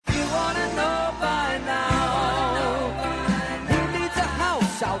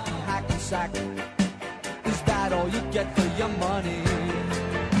sack. Is that all you get for your money?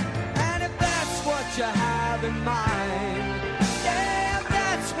 And if that's what you have in mind, yeah,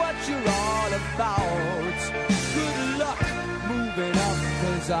 that's what you're all about. Good luck moving up,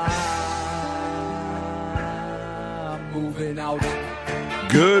 'cause I'm moving out.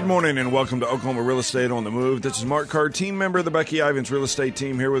 Good morning and welcome to Oklahoma Real Estate on the Move. This is Mark Carr, team member of the Becky Ivins Real Estate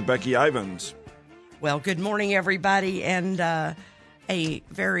Team, here with Becky Ivins. Well, good morning, everybody, and a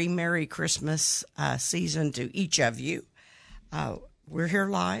very Merry Christmas season to each of you. We're here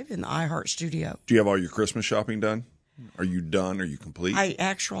live in the iHeart studio. Do you have all your Christmas shopping done? Are you done? Are you complete? I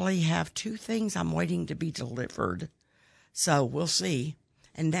actually have 2 things I'm waiting to be delivered, so we'll see.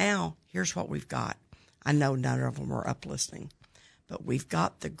 And now, here's what we've got. I know none of them are up listening, but we've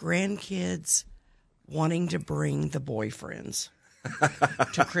got the grandkids wanting to bring the boyfriends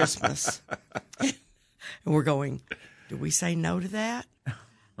to Christmas. And we're going, do we say no to that?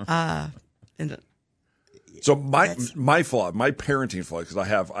 So my parenting flaw, because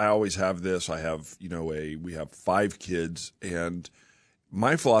I always have this. I have, we have 5 kids, and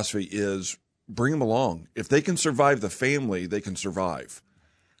my philosophy is bring them along. If they can survive the family, they can survive.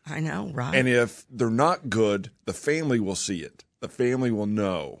 I know, right? And if they're not good, the family will see it. The family will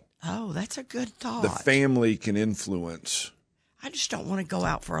know. Oh, that's a good thought. The family can influence. I just don't want to go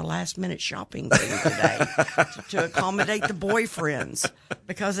out for a last-minute shopping thing today to accommodate the boyfriends,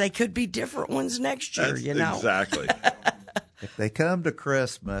 because they could be different ones next year, Exactly. If they come to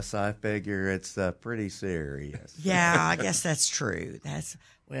Christmas, I figure it's pretty serious. Yeah, I guess that's true.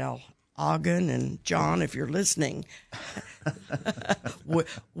 Ogden and John, if you're listening,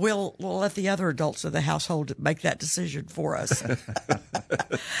 we'll let the other adults of the household make that decision for us.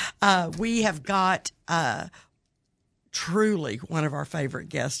 We have got truly one of our favorite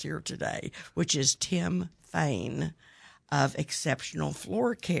guests here today, which is Tim Fain of Exceptional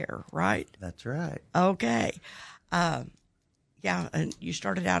Floor Care, right? That's right. Okay. Yeah, and you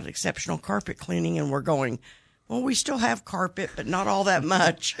started out at Exceptional Carpet Cleaning, and we're going, well, we still have carpet, but not all that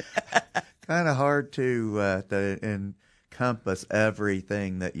much. Kind of hard to encompass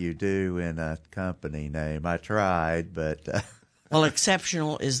everything that you do in a company name. I tried, but... Well,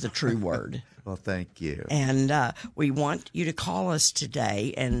 exceptional is the true word. Well, thank you. And we want you to call us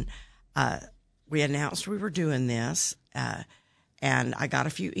today. And we announced we were doing this, and I got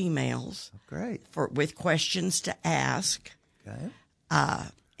a few emails. Great. With questions to ask. Okay.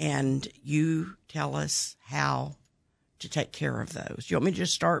 And you tell us how to take care of those. You want me to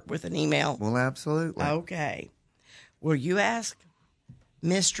just start with an email? Well, absolutely. Okay. Will you ask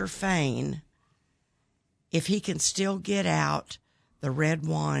Mr. Fain if he can still get out the red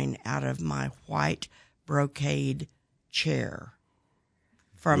wine out of my white brocade chair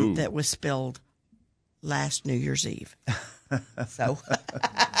that was spilled last New Year's Eve? So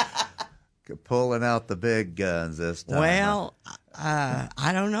pulling out the big guns this time. Well,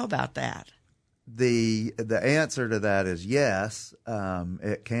 I don't know about that. The answer to that is yes.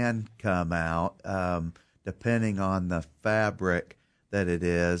 It can come out depending on the fabric that it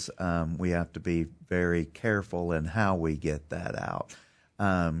is. We have to be very careful in how we get that out.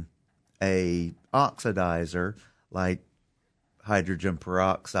 A oxidizer like hydrogen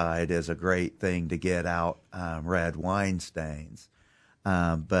peroxide is a great thing to get out red wine stains.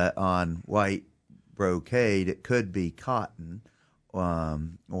 But on white brocade, it could be cotton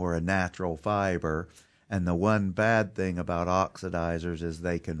or a natural fiber. And the one bad thing about oxidizers is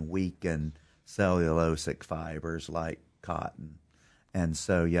they can weaken cellulosic fibers like cotton. And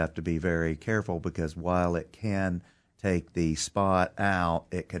so you have to be very careful, because while it can take the spot out,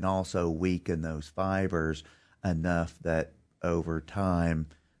 it can also weaken those fibers enough that over time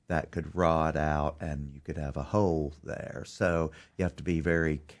that could rot out and you could have a hole there. So you have to be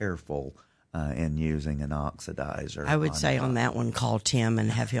very careful in using an oxidizer. I would say on that one, call Tim and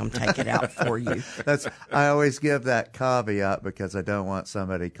have him take it out for you. I always give that caveat because I don't want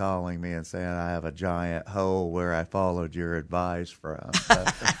somebody calling me and saying I have a giant hole where I followed your advice from. So.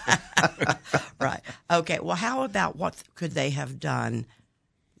 Right. Okay. Well, how about what could they have done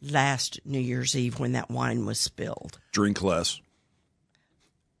last New Year's Eve when that wine was spilled? Drink less.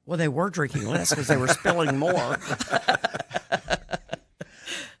 Well, they were drinking less because they were spilling more.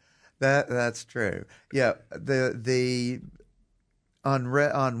 That's true. Yeah,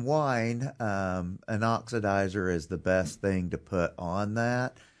 on wine, an oxidizer is the best thing to put on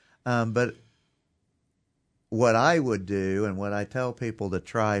that. But what I would do, and what I tell people to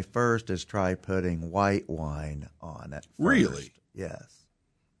try first, is try putting white wine on it first. Really? Yes.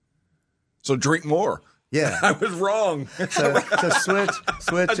 So drink more. Yeah. I was wrong. So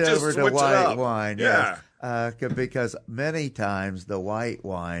switch over to white wine. Yeah. because many times the white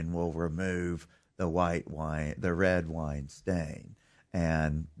wine will remove the red wine stain,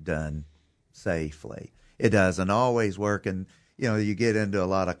 and done safely. It doesn't always work, and you get into a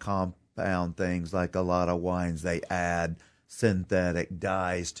lot of compound things, like a lot of wines they add synthetic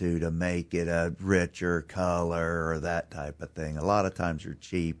dyes to make it a richer color or that type of thing. A lot of times your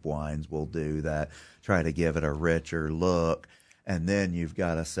cheap wines will do that, try to give it a richer look, and then you've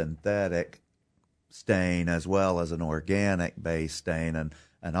got a synthetic stain as well as an organic based stain. And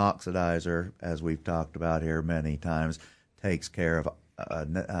an oxidizer, as we've talked about here many times, takes care of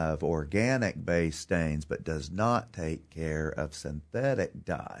organic based stains, but does not take care of synthetic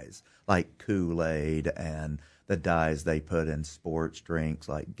dyes like Kool-Aid and the dyes they put in sports drinks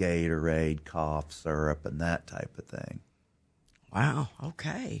like Gatorade, cough syrup, and that type of thing. Wow.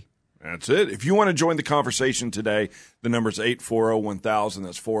 Okay. That's it. If you want to join the conversation today, the number's 840-1000.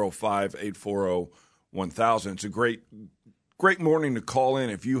 That's 405-840-1000. It's a great morning to call in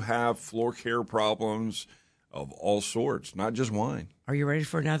if you have floor care problems of all sorts, not just wine. Are you ready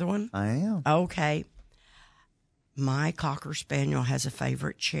for another one? I am. Okay. My Cocker Spaniel has a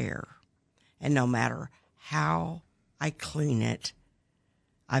favorite chair, and no matter how I clean it,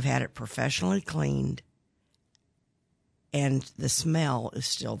 I've had it professionally cleaned, and the smell is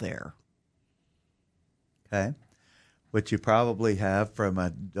still there. Okay. What you probably have from a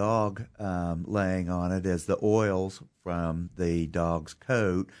dog laying on it is the oils from the dog's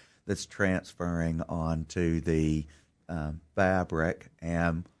coat that's transferring onto the fabric,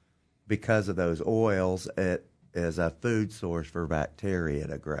 and because of those oils, it is a food source for bacteria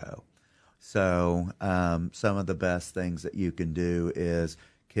to grow. So some of the best things that you can do is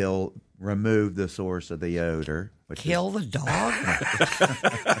remove the source of the odor. Kill the dog?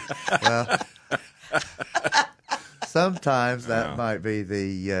 Well, sometimes that might be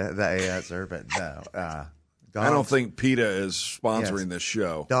the answer, but no. Dogs, I don't think PETA is sponsoring this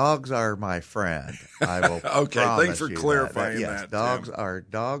show. Dogs are my friend. I will. Okay, thanks for clarifying that. Yes,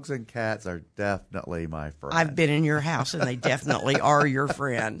 dogs and cats are definitely my friend. I've been in your house, and they definitely are your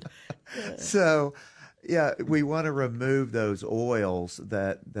friend. So, yeah, we want to remove those oils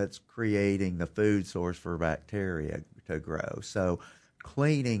that's creating the food source for bacteria to grow. So,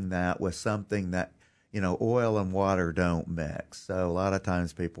 cleaning that with something that, oil and water don't mix. So a lot of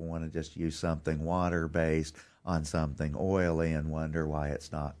times people want to just use something water-based on something oily and wonder why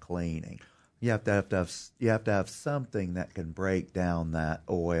it's not cleaning. You have to have something that can break down that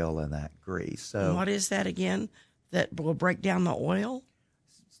oil and that grease. So what is that again that will break down the oil?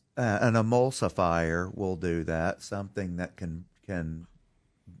 An emulsifier will do that, something that can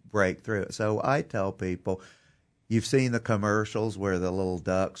break through it. So I tell people, you've seen the commercials where the little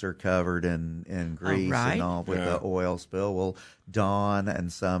ducks are covered in grease and all with the oil spill. Well, Dawn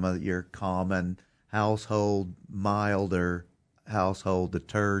and some of your common milder household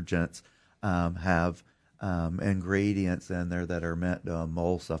detergents have ingredients in there that are meant to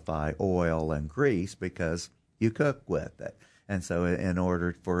emulsify oil and grease because you cook with it. And so in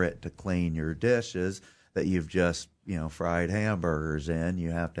order for it to clean your dishes that you've just, fried hamburgers in,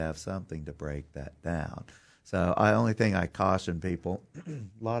 you have to have something to break that down. So the only thing I caution people, a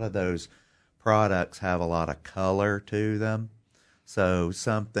lot of those products have a lot of color to them. So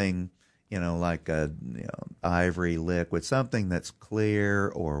something, like a ivory liquid, something that's clear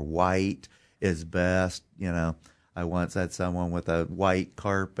or white is best. I once had someone with a white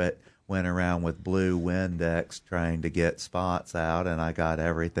carpet went around with blue Windex trying to get spots out, and I got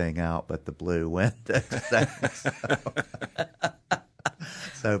everything out but the blue Windex.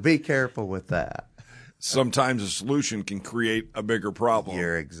 So be careful with that. Sometimes a solution can create a bigger problem.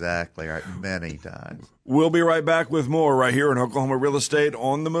 You're exactly right, many times. We'll be right back with more right here in Oklahoma Real Estate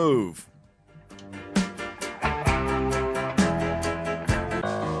on the Move.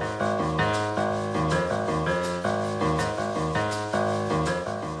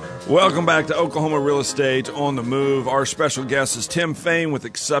 Welcome back to Oklahoma Real Estate on the Move. Our special guest is Tim Fain with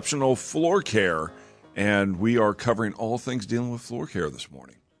Exceptional Floor Care, and we are covering all things dealing with floor care this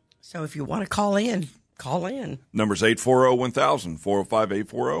morning. So if you want to call in, call in. Number's 840-1000,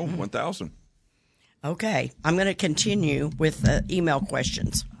 405-840-1000. Okay, I'm going to continue with the email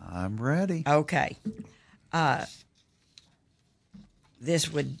questions. I'm ready. Okay.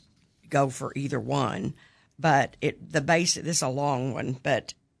 This would go for either one, but this is a long one,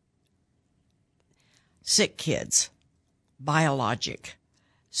 but sick kids, biologic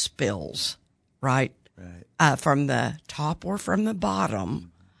spills, right? Right. From the top or from the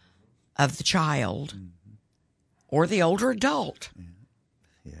bottom of the child or the older adult.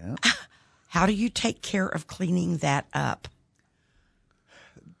 Yeah. How do you take care of cleaning that up?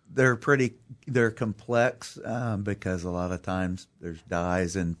 they're complex because a lot of times there's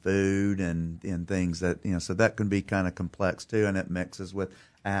dyes in food and in things that, so that can be kind of complex too, and it mixes with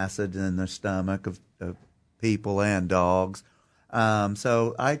acid in the stomach of people and dogs.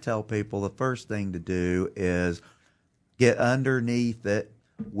 So I tell people the first thing to do is get underneath it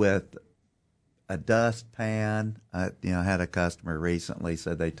with a dustpan. I had a customer recently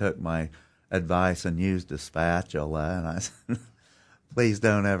said they took my advice and used a spatula, and I said, please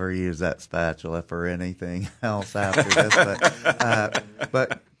don't ever use that spatula for anything else after this.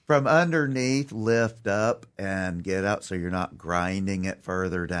 But from underneath, lift up and get out so you're not grinding it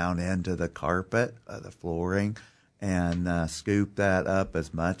further down into the carpet, the flooring, and scoop that up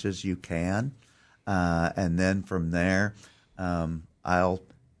as much as you can. And then from there, I'll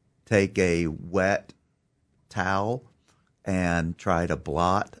take a wet towel and try to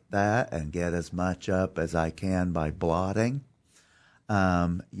blot that and get as much up as I can by blotting.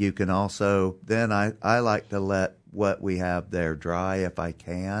 You can also, then I like to let what we have there dry if I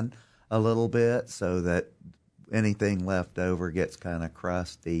can a little bit so that anything left over gets kind of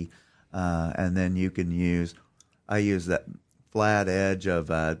crusty. And then you can I use that flat edge of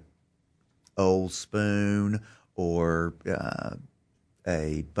a old spoon or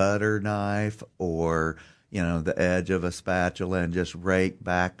a butter knife or the edge of a spatula and just rake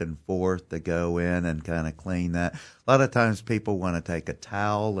back and forth to go in and kind of clean that. A lot of times people want to take a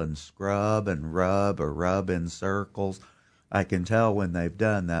towel and scrub and rub in circles. I can tell when they've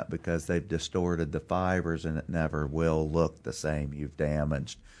done that because they've distorted the fibers and it never will look the same. You've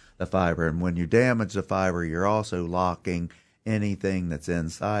damaged the fiber. And when you damage the fiber, you're also locking anything that's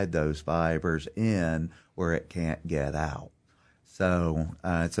inside those fibers in where it can't get out. So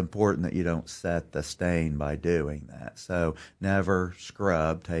it's important that you don't set the stain by doing that. So never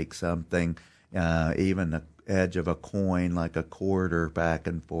scrub. Take something, even the edge of a coin, like a quarter, back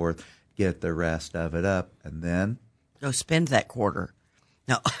and forth. Get the rest of it up, and then go spend that quarter.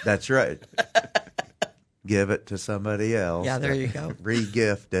 No, that's right. Give it to somebody else. Yeah, there you go.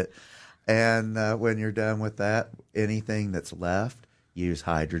 Re-gift it, and when you're done with that, anything that's left, use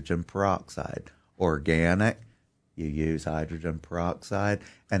hydrogen peroxide. Organic. You use hydrogen peroxide,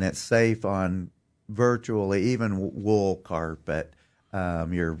 and it's safe on virtually even wool carpet.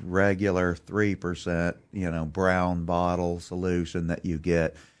 Your regular 3%, brown bottle solution that you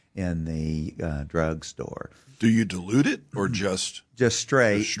get in the drugstore. Do you dilute it or just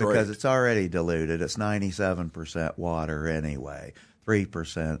straight? Because it's already diluted. It's 97% water anyway,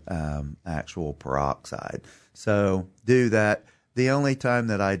 3% actual peroxide. So do that. The only time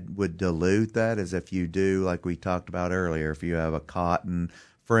that I would dilute that is if you do, like we talked about earlier, if you have a cotton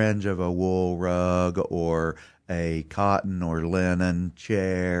fringe of a wool rug or a cotton or linen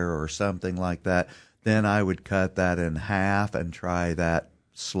chair or something like that, then I would cut that in half and try that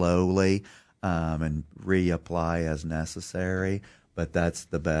slowly and reapply as necessary. But that's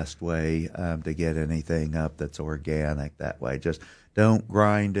the best way to get anything up that's organic that way. Just don't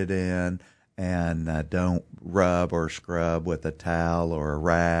grind it in. And don't rub or scrub with a towel or a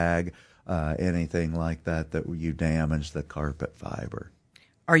rag, anything like that you damage the carpet fiber.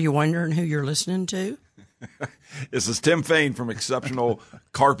 Are you wondering who you're listening to? This is Tim Fain from Exceptional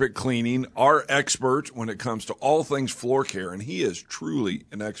Carpet Cleaning, our expert when it comes to all things floor care, and he is truly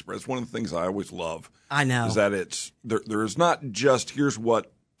an expert. It's one of the things I always love. I know. Is that there is not just here's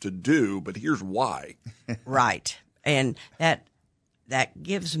what to do, but here's why. Right. And that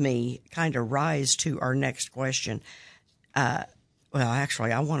gives me kind of rise to our next question. Well,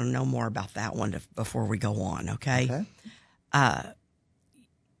 actually, I want to know more about that one before we go on, okay?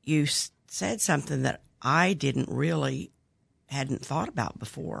 You said something that I hadn't thought about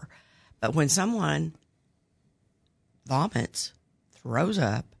before. But when someone vomits, throws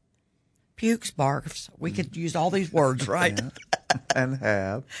up, pukes, barfs, we could use all these words, right? And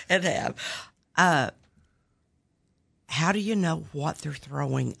have. How do you know what they're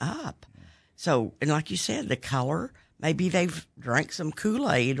throwing up? So, and like you said, the color, maybe they've drank some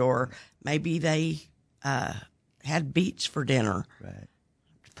Kool-Aid or maybe they had beets for dinner. Right.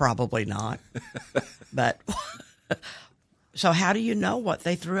 Probably not. But so how do you know what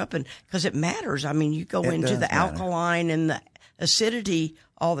they threw up? And because it matters. I mean, you go into the alkaline and the acidity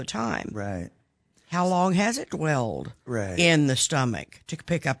all the time. Right. How long has it dwelled in the stomach to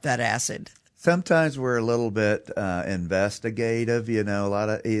pick up that acid? Sometimes we're a little bit investigative. A lot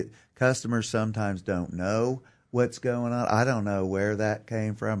of customers sometimes don't know what's going on. I don't know where that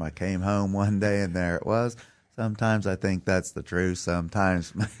came from. I came home one day and there it was. Sometimes I think that's the truth.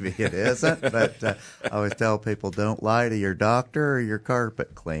 Sometimes maybe it isn't. But I always tell people, don't lie to your doctor or your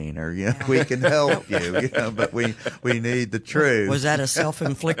carpet cleaner. We can help you, but we need the truth. Was that a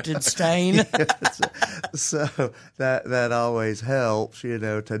self-inflicted stain? So that always helps,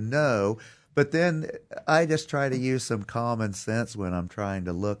 to know. But then I just try to use some common sense when I'm trying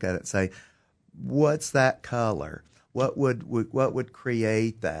to look at it and say, what's that color? What would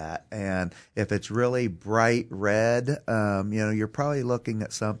create that? And if it's really bright red, you're probably looking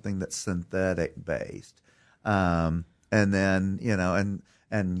at something that's synthetic based. And then,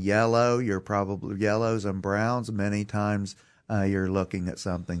 and yellow, you're probably yellows and browns. Many times you're looking at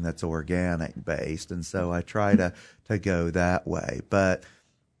something that's organic based. And so I try to go that way. But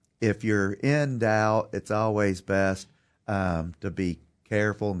if you're in doubt, it's always best to be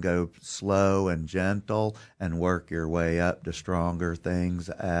careful and go slow and gentle and work your way up to stronger things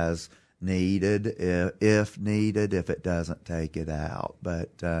as needed, if needed, if it doesn't take it out.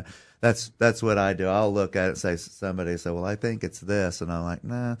 But that's what I do. I'll look at it and somebody say, well, I think it's this. And I'm like,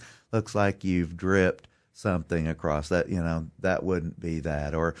 nah, looks like you've dripped something across that, that wouldn't be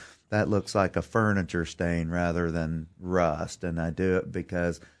that. Or that looks like a furniture stain rather than rust. And I do it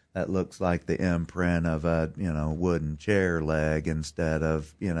because that looks like the imprint of a, wooden chair leg instead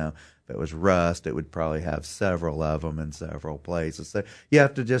of, if it was rust, it would probably have several of them in several places. So you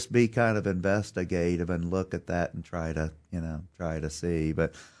have to just be kind of investigative and look at that and try to see.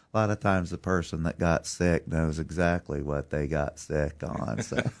 But a lot of times the person that got sick knows exactly what they got sick on.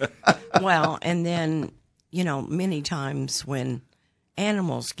 So. Well, and then, many times when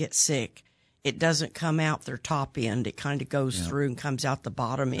animals get sick, it doesn't come out their top end. It kind of goes through and comes out the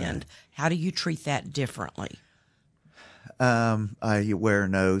bottom end. How do you treat that differently? I wear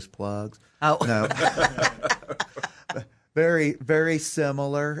nose plugs. Oh. No. Very, very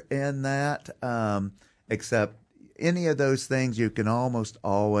similar in that, except any of those things you can almost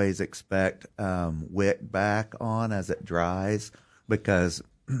always expect wick back on as it dries, because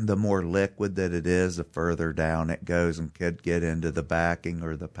the more liquid that it is, the further down it goes and could get into the backing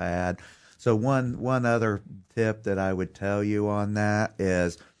or the pad. So one other tip that I would tell you on that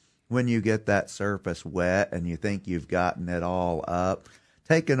is when you get that surface wet and you think you've gotten it all up,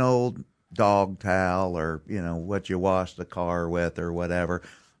 take an old dog towel or, what you wash the car with or whatever.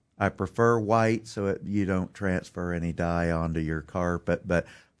 I prefer white so you don't transfer any dye onto your carpet, but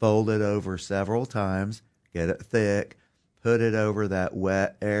fold it over several times, get it thick, put it over that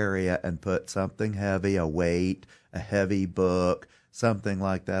wet area and put something heavy, a weight, a heavy book, something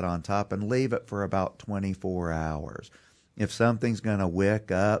like that on top, and leave it for about 24 hours. If something's going to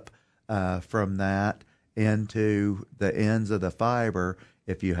wick up from that into the ends of the fiber,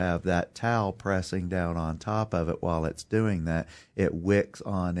 if you have that towel pressing down on top of it while it's doing that, it wicks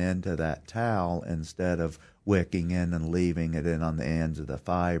on into that towel instead of wicking in and leaving it in on the ends of the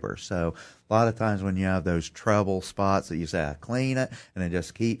fiber. So a lot of times when you have those trouble spots that you say, I clean it, and it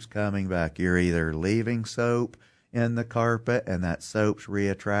just keeps coming back, you're either leaving soap in the carpet and that soap's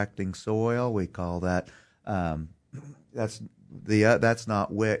reattracting soil. We call that that's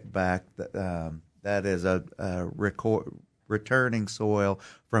not wick back. That is a returning soil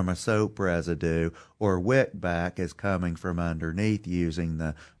from a soap residue, or wick back is coming from underneath using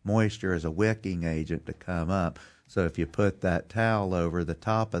the moisture as a wicking agent to come up. So if you put that towel over the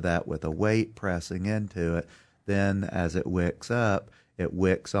top of that with a weight pressing into it, then as it wicks up, it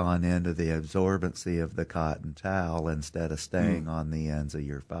wicks on into the absorbency of the cotton towel instead of staying on the ends of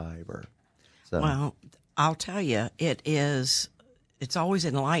your fiber. So, well, I'll tell you, it's always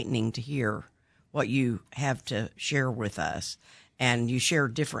enlightening to hear what you have to share with us. And you share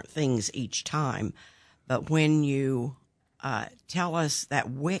different things each time. But when you tell us that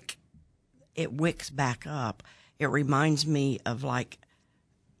it wicks back up, it reminds me of like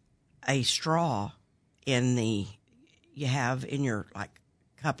a straw you have in your like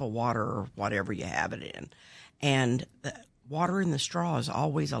cup of water or whatever you have it in. And the water in the straw is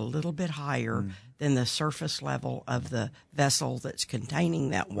always a little bit higher than the surface level of the vessel that's containing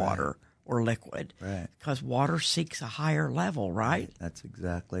that water or liquid. Right. Because water seeks a higher level, right? That's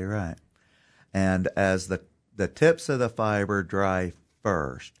exactly right. And as the tips of the fiber dry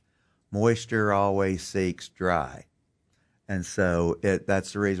first, moisture always seeks dry. And so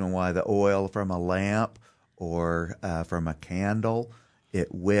that's the reason why the oil from a lamp or from a candle, it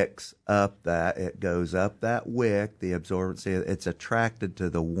wicks up it goes up that wick, the absorbency, it's attracted to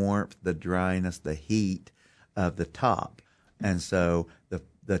the warmth, the dryness, the heat of the top. And so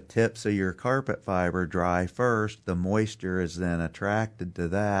the tips of your carpet fiber dry first, the moisture is then attracted to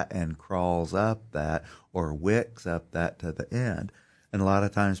that and crawls up that or wicks up that to the end. And a lot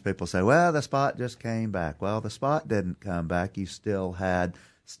of times people say, well, the spot just came back. Well, the spot didn't come back. You still had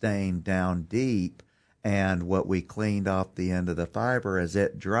stain down deep. And what we cleaned off the end of the fiber as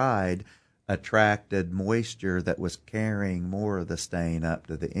it dried attracted moisture that was carrying more of the stain up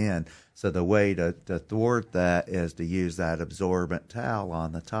to the end. So the way to thwart that is to use that absorbent towel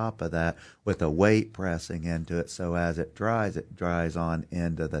on the top of that with a weight pressing into it. So as it dries on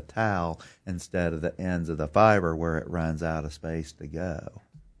into the towel instead of the ends of the fiber where it runs out of space to go.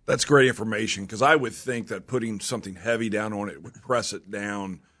 That's great information, because I would think that putting something heavy down on it would press it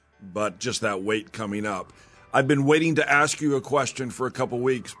down, but just that weight coming up. I've been waiting to ask you a question for a couple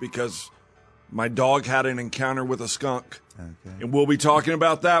weeks because my dog had an encounter with a skunk. Okay. And we'll be talking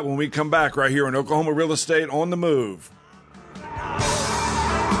about that when we come back right here on Oklahoma Real Estate on the Move.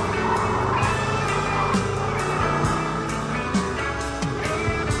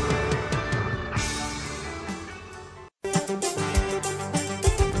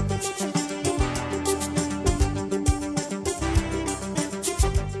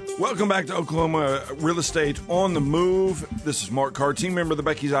 Welcome back to Oklahoma Real Estate on the Move. This is Mark Carr, team member of the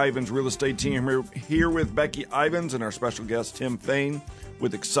Becky Ivins Real Estate Team. We're here with Becky Ivins and our special guest, Tim Fain,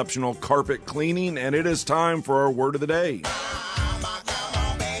 with Exceptional Carpet Cleaning. And it is time for our word of the day.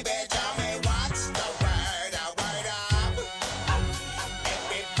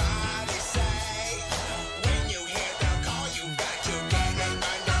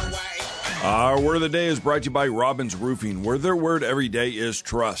 Our word of the day is brought to you by Robbins Roofing, where their word every day is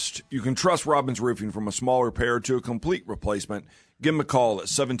trust. You can trust Robbins Roofing from a small repair to a complete replacement. Give them a call at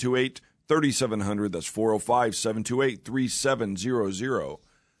 728-3700. That's 405-728-3700.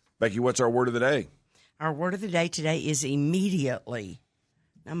 Becky, what's our word of the day? Our word of the day today is immediately.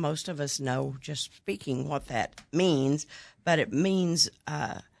 Now, most of us know just speaking what that means, but it means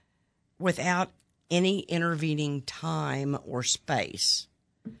without any intervening time or space.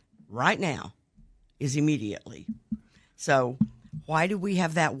 Right now is immediately. So why do we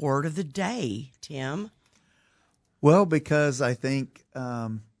have that word of the day, Tim? Well, because I think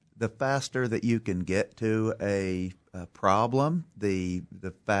the faster that you can get to a problem, the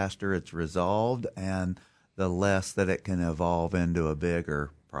faster it's resolved, and the less that it can evolve into a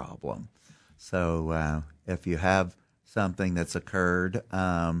bigger problem. So if you have something that's occurred,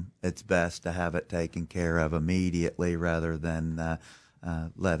 it's best to have it taken care of immediately rather than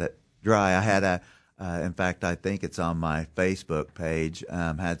let it dry. I had in fact, I think it's on my Facebook page,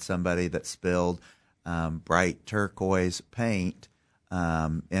 had somebody that spilled bright turquoise paint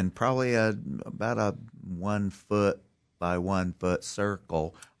in probably about a 1 foot by 1 foot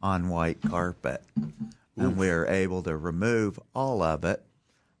circle on white carpet. And we were able to remove all of it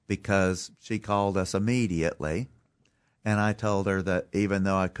because she called us immediately. And I told her that even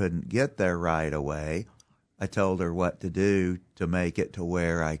though I couldn't get there right away, I told her what to do to make it to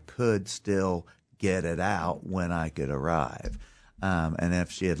where I could still get it out when I could arrive. And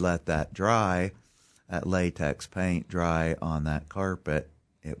if she had let that dry, that latex paint dry on that carpet,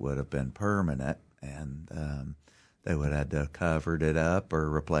 it would have been permanent, and they would have had to have covered it up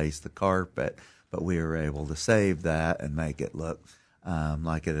or replace the carpet. But we were able to save that and make it look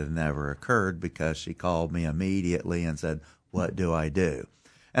like it had never occurred because she called me immediately and said, "What do I do?"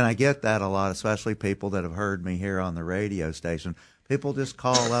 And I get that a lot, especially people that have heard me here on the radio station. People just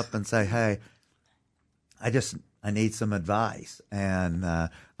call up and say, "Hey, I need some advice." And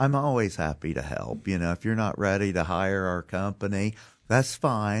I'm always happy to help. You know, if you're not ready to hire our company, that's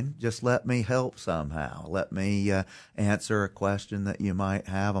fine. Just let me help somehow. Let me answer a question that you might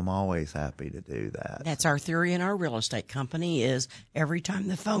have. I'm always happy to do that. That's our theory in our real estate company is every time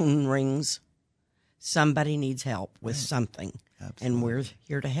the phone rings, somebody needs help with something. Absolutely. And we're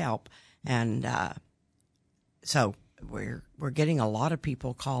here to help. And so we're getting a lot of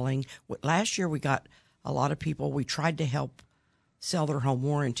people calling. Last year we got a lot of people. We tried to help sell their home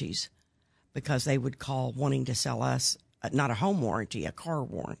warranties because they would call wanting to sell us not a home warranty, a car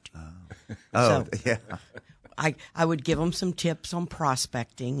warranty. Oh, so yeah. I would give them some tips on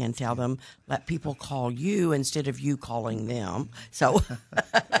prospecting and tell them, let people call you instead of you calling them. So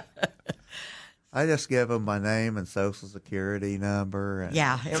I just give them my name and social security number. And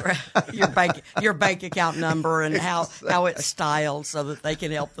yeah, your bank account number and how it's styled so that they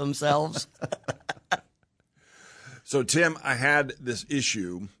can help themselves. So, Tim, I had this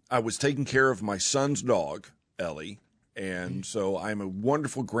issue. I was taking care of my son's dog, Ellie, and so I'm a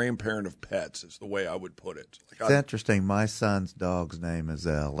wonderful grandparent of pets is the way I would put it. It's interesting. My son's dog's name is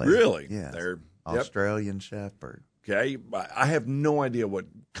Ellie. Really? Yeah. They're Australian Shepherd. Okay, I have no idea what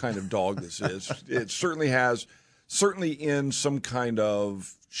kind of dog this is. It certainly in some kind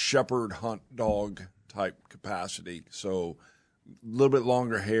of shepherd hunt dog type capacity. So little bit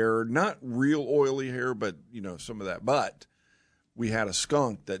longer hair, not real oily hair, but some of that. But we had a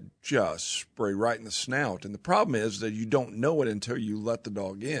skunk that just sprayed right in the snout, and the problem is that you don't know it until you let the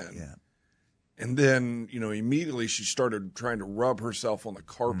dog in. Yeah. And then immediately she started trying to rub herself on the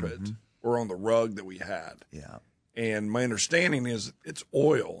carpet or on the rug that we had. Yeah. And my understanding is it's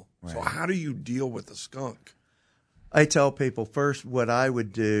oil. Right. So how do you deal with the skunk? I tell people first what I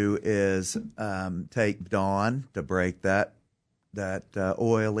would do is take Dawn to break that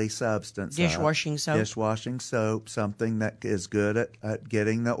oily substance Dishwashing up. soap? Dishwashing soap, something that is good at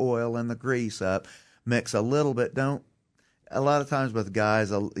getting the oil and the grease up. Mix a little bit. A lot of times with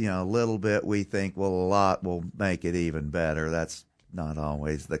guys, a little bit, we think, well, a lot will make it even better. That's not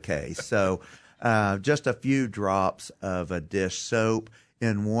always the case. So just a few drops of a dish soap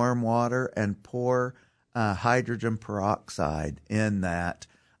in warm water and pour hydrogen peroxide in that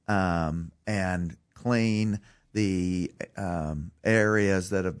and clean the areas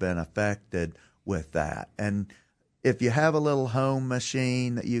that have been affected with that. And if you have a little home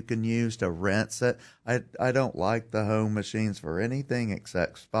machine that you can use to rinse it, I don't like the home machines for anything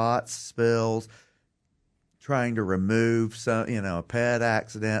except spots, spills, trying to remove a pet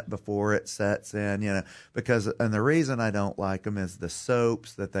accident before it sets in, and the reason I don't like them is the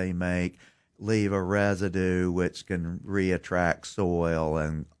soaps that they make leave a residue which can reattract soil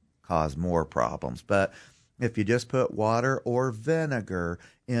and cause more problems. But if you just put water or vinegar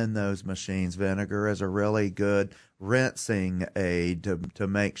in those machines, vinegar is a really good rinsing aid to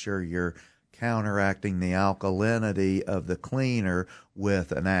make sure you're counteracting the alkalinity of the cleaner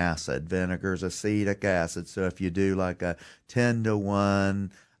with an acid. Vinegar's acetic acid. So if you do like a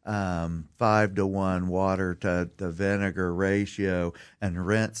 10-to-1, 5-to-1 water to vinegar ratio and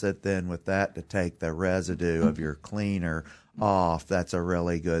rinse it then with that to take the residue of your cleaner off, that's a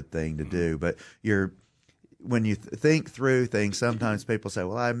really good thing to do. But when you think through things, sometimes people say,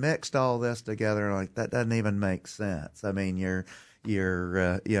 well, I mixed all this together, and that doesn't even make sense. I mean, you're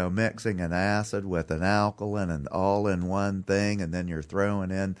mixing an acid with an alkaline and all in one thing, and then you're throwing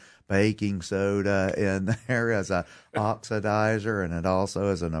in baking soda in there as a oxidizer, and it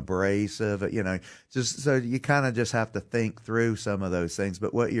also is an abrasive, just so you kind of just have to think through some of those things.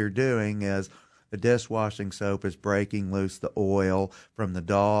 But what you're doing is the dishwashing soap is breaking loose the oil from the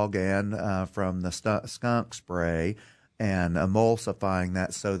dog and from the skunk spray and emulsifying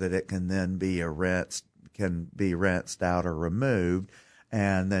that so that it can then be rinsed out or removed.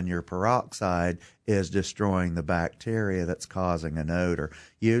 And then your peroxide is destroying the bacteria that's causing an odor.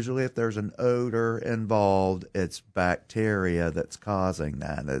 Usually if there's an odor involved, it's bacteria that's causing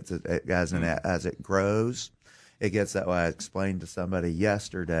that. As it grows, it gets that way. I explained to somebody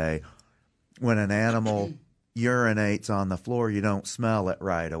yesterday, when an animal urinates on the floor, you don't smell it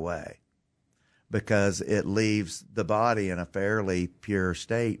right away because it leaves the body in a fairly pure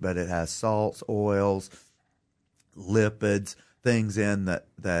state, but it has salts, oils, lipids, things in that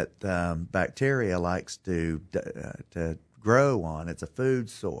bacteria likes to grow on. It's a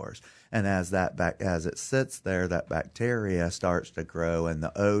food source, and as it sits there, that bacteria starts to grow, and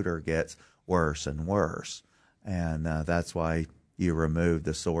the odor gets worse and worse, and that's why you remove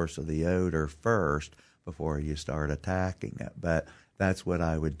the source of the odor first before you start attacking it. But that's what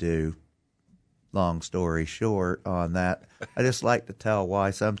I would do. Long story short on that, I just like to tell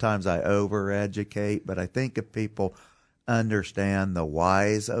why sometimes I over-educate, but I think if people understand the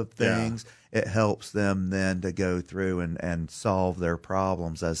whys of things, it helps them then to go through and solve their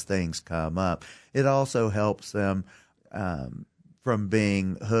problems as things come up. It also helps them from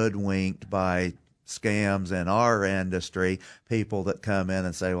being hoodwinked by scams in our industry, people that come in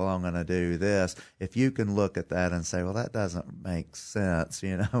and say, well, I'm going to do this. If you can look at that and say, well, that doesn't make sense,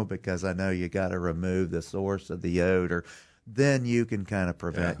 because I know you got to remove the source of the odor, then you can kind of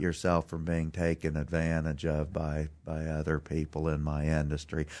prevent yourself from being taken advantage of by other people in my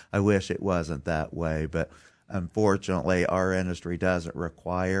industry. I wish it wasn't that way, but unfortunately, our industry doesn't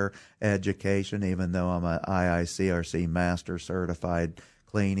require education, even though I'm an IICRC Master Certified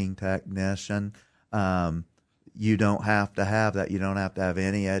Cleaning Technician. You don't have to have that. You don't have to have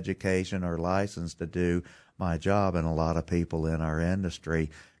any education or license to do my job. And a lot of people in our industry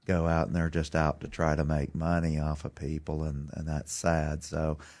go out and they're just out to try to make money off of people, and that's sad.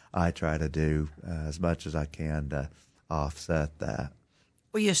 So I try to do as much as I can to offset that.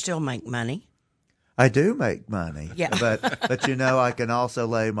 Well, you still make money. I do make money, yeah. but I can also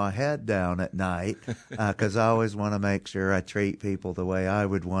lay my head down at night because I always want to make sure I treat people the way I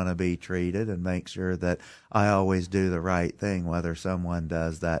would want to be treated and make sure that I always do the right thing, whether someone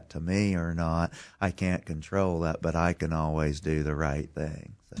does that to me or not. I can't control that, but I can always do the right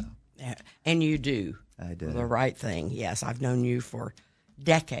thing. So. Yeah. And you do. I do. The right thing. Yes, I've known you for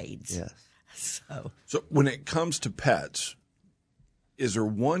decades. Yes. So when it comes to pets, is there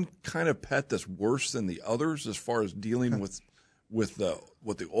one kind of pet that's worse than the others as far as dealing with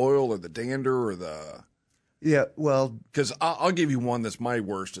the oil or the dander or the? Yeah, well, because I'll give you one that's my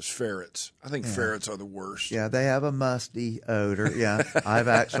worst is ferrets. I think ferrets are the worst. Yeah, they have a musty odor. Yeah, I've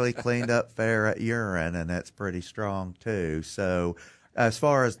actually cleaned up ferret urine, and it's pretty strong too. So, as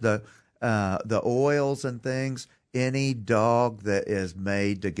far as the oils and things, any dog that is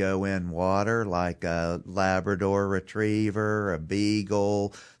made to go in water, like a Labrador Retriever, a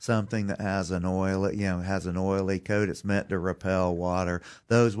Beagle, something that has an oily coat, it's meant to repel water.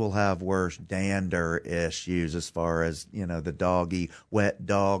 Those will have worse dander issues as far as, the wet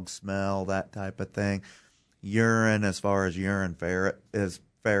dog smell, that type of thing. Urine, as far as urine, ferret is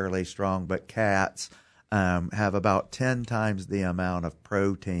fairly strong, but cats have about 10 times the amount of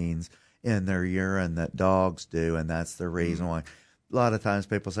proteins in their urine that dogs do, and that's the reason why. A lot of times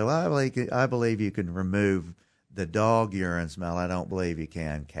people say, well, I believe you can remove the dog urine smell. I don't believe you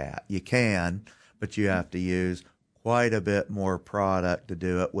can cat. You can, but you have to use quite a bit more product to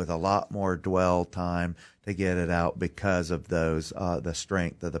do it with a lot more dwell time to get it out because of those the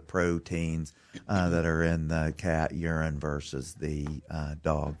strength of the proteins that are in the cat urine versus the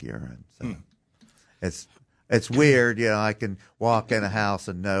dog urine. So It's weird, I can walk in a house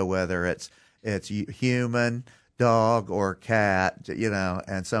and know whether it's human, dog, or cat,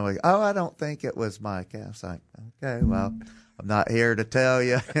 and somebody, I don't think it was my cat. It's like, okay, well, I'm not here to tell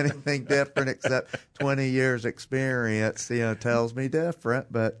you anything different except 20 years experience, tells me different,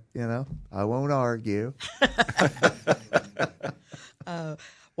 but, I won't argue.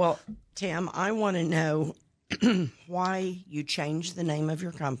 Well, Tim, I want to know why you changed the name of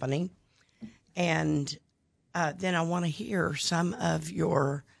your company, and then I want to hear some of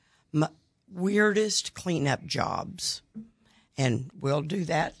your weirdest cleanup jobs. And we'll do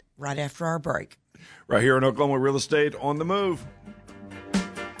that right after our break. Right here in Oklahoma Real Estate on the Move.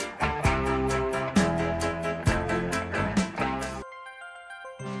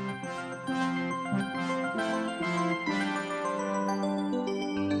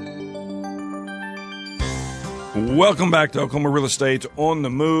 Welcome back to Oklahoma Real Estate on the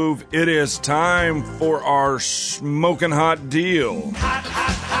Move. It is time for our smoking hot deal. Hot,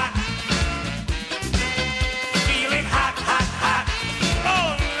 hot, hot. Feeling hot, hot, hot.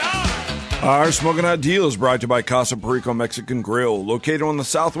 Oh, Lord. Our smoking hot deal is brought to you by Casa Perico Mexican Grill, located on the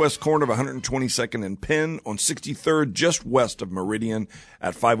southwest corner of 122nd and Penn on 63rd, just west of Meridian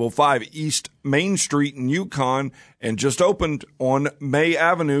at 505 East Main Street in Yukon, and just opened on May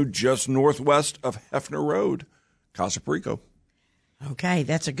Avenue, just northwest of Hefner Road. Casa Perico. Okay,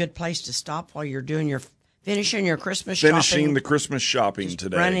 that's a good place to stop while you're doing finishing your Christmas shopping. Finishing the Christmas shopping just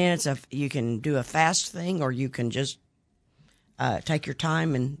today. Run in. You can do a fast thing, or you can just take your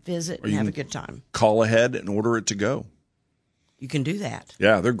time and visit and have a good time. Call ahead and order it to go. You can do that.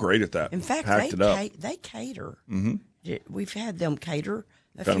 Yeah, they're great at that. In fact, they cater. Mm-hmm. We've had them cater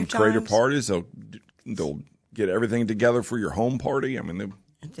a few times. Cater parties. They'll get everything together for your home party. I mean,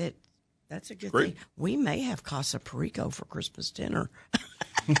 that's a good thing. We may have Casa Perico for Christmas dinner.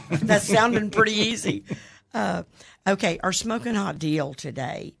 That's sounding pretty easy. Okay, our smoking hot deal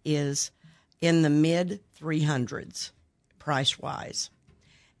today is in the mid 300s price-wise,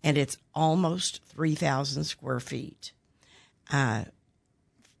 and it's almost 3,000 square feet. And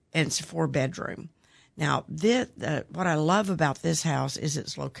it's a 4-bedroom. Now, what I love about this house is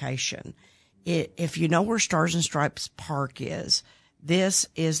its location. If you know where Stars and Stripes Park is, this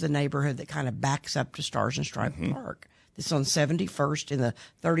is the neighborhood that kind of backs up to Stars and Stripes Park. This is on 71st in the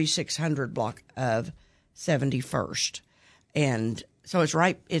 3600 block of 71st. And so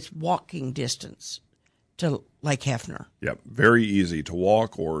it's walking distance to Lake Hefner. Yep, very easy to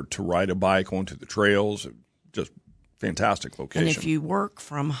walk or to ride a bike onto the trails. Just fantastic location. And if you work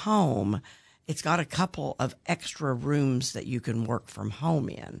from home, it's got a couple of extra rooms that you can work from home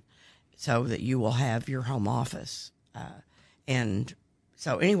in so that you will have your home office. And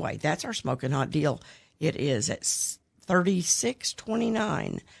so anyway, that's our smoking hot deal. It is at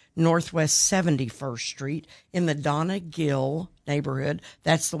 3629 Northwest 71st Street in the Donna Gill neighborhood.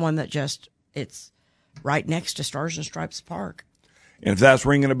 That's the one that it's right next to Stars and Stripes Park. And if that's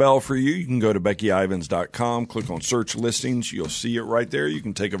ringing a bell for you, you can go to BeckyIvans.com, click on search listings. You'll see it right there. You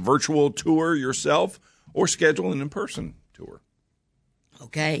can take a virtual tour yourself or schedule an in-person tour.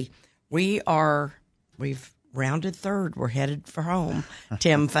 Okay. We've rounded third. We're headed for home.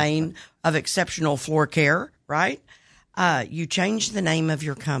 Tim Fain of Exceptional Floor Care, right? You changed the name of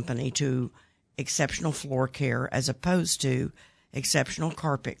your company to Exceptional Floor Care as opposed to Exceptional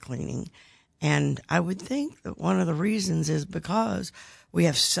Carpet Cleaning. And I would think that one of the reasons is because we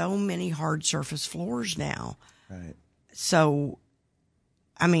have so many hard surface floors now. Right. So,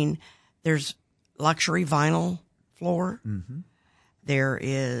 I mean, there's luxury vinyl floor. Mm-hmm. There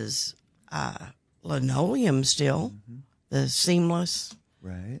is linoleum still, the seamless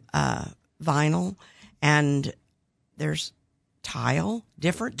Right. vinyl, and there's tile,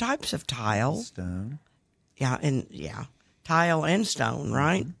 different types of tile. Stone. Yeah, tile and stone,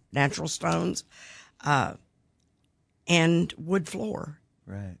 right? Natural stones, and wood floor,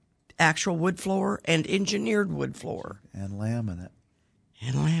 Right. actual wood floor and engineered wood floor And laminate.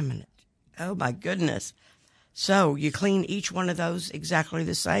 and laminate. Oh my goodness! So you clean each one of those exactly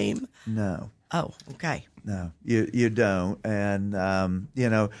the same? No. Oh, okay. No, you don't. And,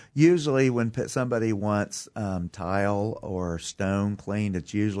 usually when somebody wants tile or stone cleaned,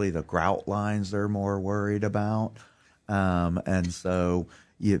 it's usually the grout lines they're more worried about. And so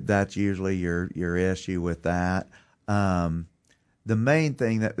that's usually your issue with that. The main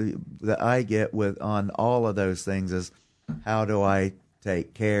thing that I get on all of those things is how do I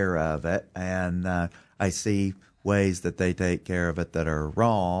take care of it? And I see ways that they take care of it that are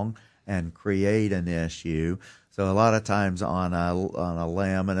wrong and create an issue. So a lot of times on a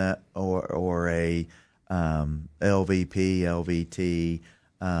laminate or a LVP, LVT,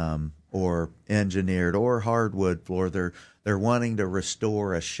 or engineered or hardwood floor, they're wanting to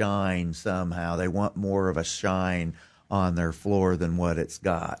restore a shine somehow. They want more of a shine on their floor than what it's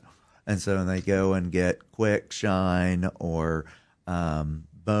got, and so they go and get quick shine or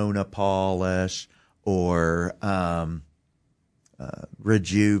Bona polish or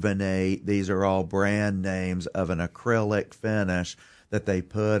Rejuvenate. These are all brand names of an acrylic finish that they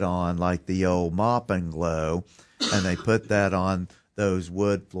put on, like the old Mop and Glow, and they put that on those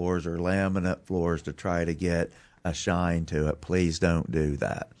wood floors or laminate floors to try to get a shine to it. Please don't do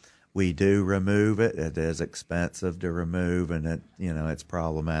that. We do remove it. It is expensive to remove, and it's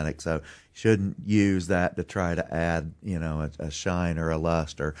problematic. So you shouldn't use that to try to add, a shine or a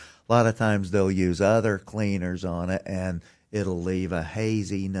luster. A lot of times they'll use other cleaners on it, and it'll leave a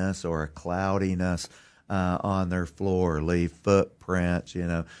haziness or a cloudiness on their floor, leave footprints,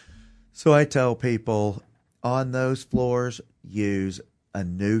 So I tell people on those floors, use a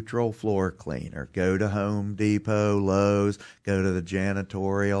neutral floor cleaner. Go to Home Depot, Lowe's, go to the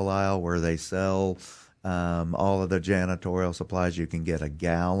janitorial aisle where they sell all of the janitorial supplies. You can get a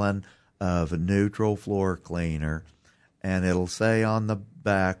gallon of neutral floor cleaner, and it'll say on the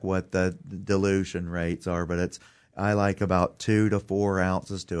back what the dilution rates are, but I like about 2 to 4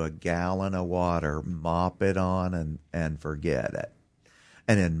 ounces to a gallon of water. Mop it on and forget it.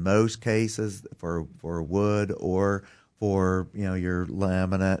 And in most cases, for wood or for your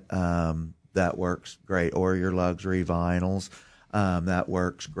laminate, that works great, or your luxury vinyls, that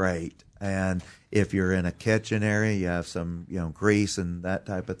works great. And if you're in a kitchen area, you have some grease and that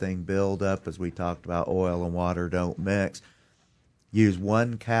type of thing build up, as we talked about, oil and water don't mix. Use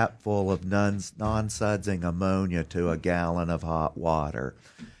 1 capful of non-sudsing ammonia to a gallon of hot water.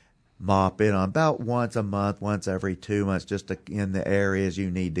 Mop it on about once a month, once every 2 months, just in the areas you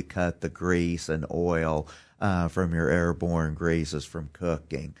need to cut the grease and oil from your airborne greases from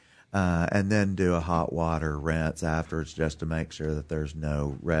cooking. And then do a hot water rinse afterwards just to make sure that there's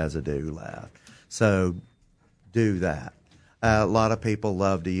no residue left. So do that. A lot of people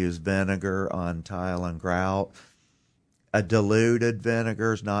love to use vinegar on tile and grout. A diluted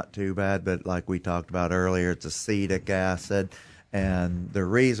vinegar is not too bad, but like we talked about earlier, it's acetic acid. And the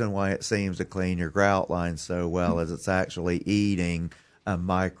reason why it seems to clean your grout lines so well is it's actually eating a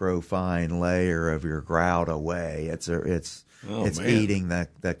microfine layer of your grout away. It's eating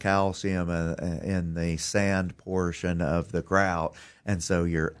the calcium in the sand portion of the grout, and so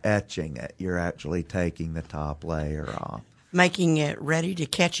you're etching it. You're actually taking the top layer off, making it ready to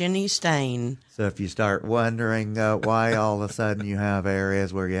catch any stain. So if you start wondering why all of a sudden you have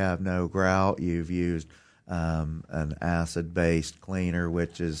areas where you have no grout, you've used an acid-based cleaner,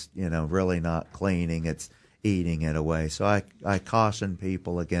 which is really not cleaning; it's eating it away. So I caution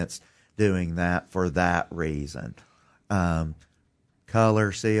people against doing that for that reason.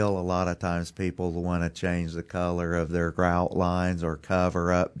 Color seal, a lot of times people want to change the color of their grout lines or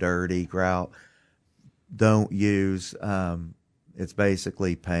cover up dirty grout. Don't use, it's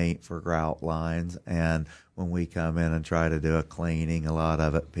basically paint for grout lines, and when we come in and try to do a cleaning, a lot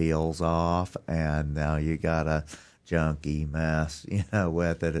of it peels off, and now you got a junky mess,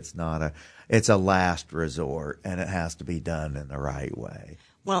 with it. It's a last resort, and it has to be done in the right way.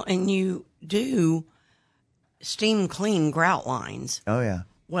 Well, and you do steam clean grout lines. Oh, yeah.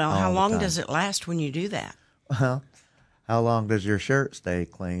 Well, how long does it last when you do that? Well, how long does your shirt stay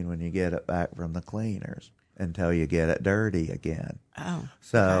clean when you get it back from the cleaners? Until you get it dirty again. Oh.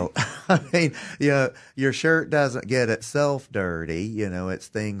 So, Okay. I mean, your shirt doesn't get itself dirty. It's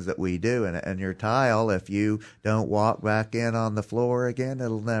things that we do. And your tile, if you don't walk back in on the floor again,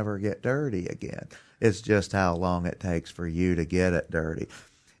 it'll never get dirty again. It's just how long it takes for you to get it dirty.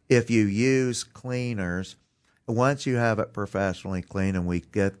 If you use cleaners, once you have it professionally cleaned and we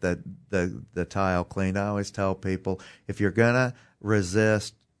get the tile cleaned, I always tell people, if you're going to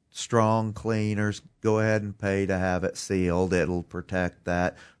resist strong cleaners, go ahead and pay to have it sealed. It'll protect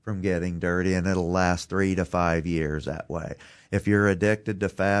that from getting dirty, and it'll last 3 to 5 years that way. If you're addicted to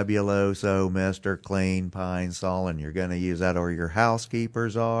Fabuloso, Mr. Clean, Pine Sol, and you're going to use that, or your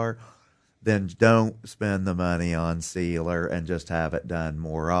housekeepers are, then don't spend the money on sealer and just have it done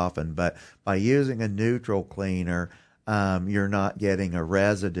more often. But by using a neutral cleaner, you're not getting a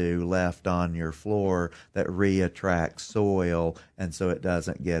residue left on your floor that reattracts soil, and so it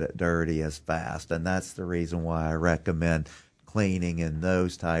doesn't get it dirty as fast. And that's the reason why I recommend cleaning in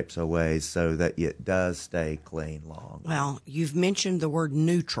those types of ways so that it does stay clean long. Well, you've mentioned the word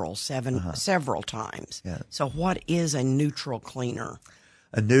neutral several times. Yeah. So what is a neutral cleaner?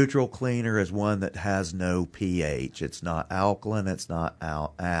 A neutral cleaner is one that has no pH. It's not alkaline, it's not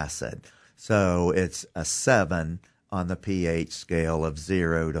acid. So it's a 7 on the pH scale of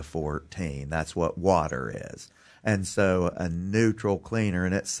 0 to 14. That's what water is. And so a neutral cleaner,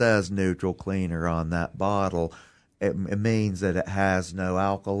 and it says neutral cleaner on that bottle, it means that it has no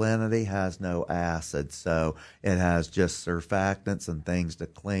alkalinity, has no acid. So it has just surfactants and things to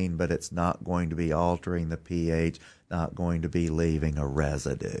clean, but it's not going to be altering the pH, not going to be leaving a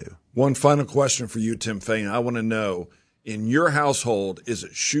residue. One final question for you, Tim Fain. I want to know, in your household, is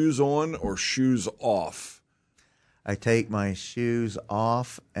it shoes on or shoes off? I take my shoes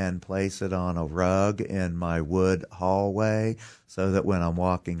off and place it on a rug in my wood hallway so that when I'm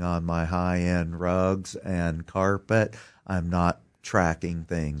walking on my high-end rugs and carpet, I'm not tracking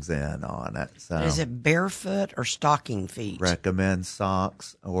things in on it. So Is it barefoot or stocking feet? recommend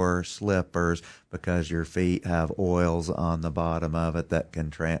socks or slippers because your feet have oils on the bottom of it that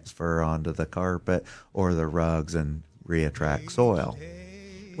can transfer onto the carpet or the rugs and reattract soil.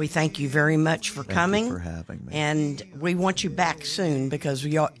 We thank you very much for coming. Thank you for having me. And we want you back soon because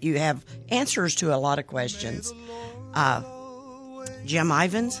you have answers to a lot of questions. Jim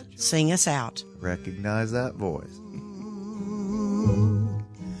Ivins, sing us out. Recognize that voice.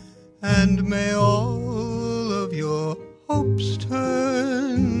 And may all of your hopes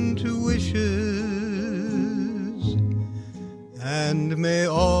turn to wishes, and may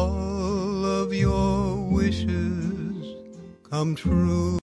all of your wishes come true.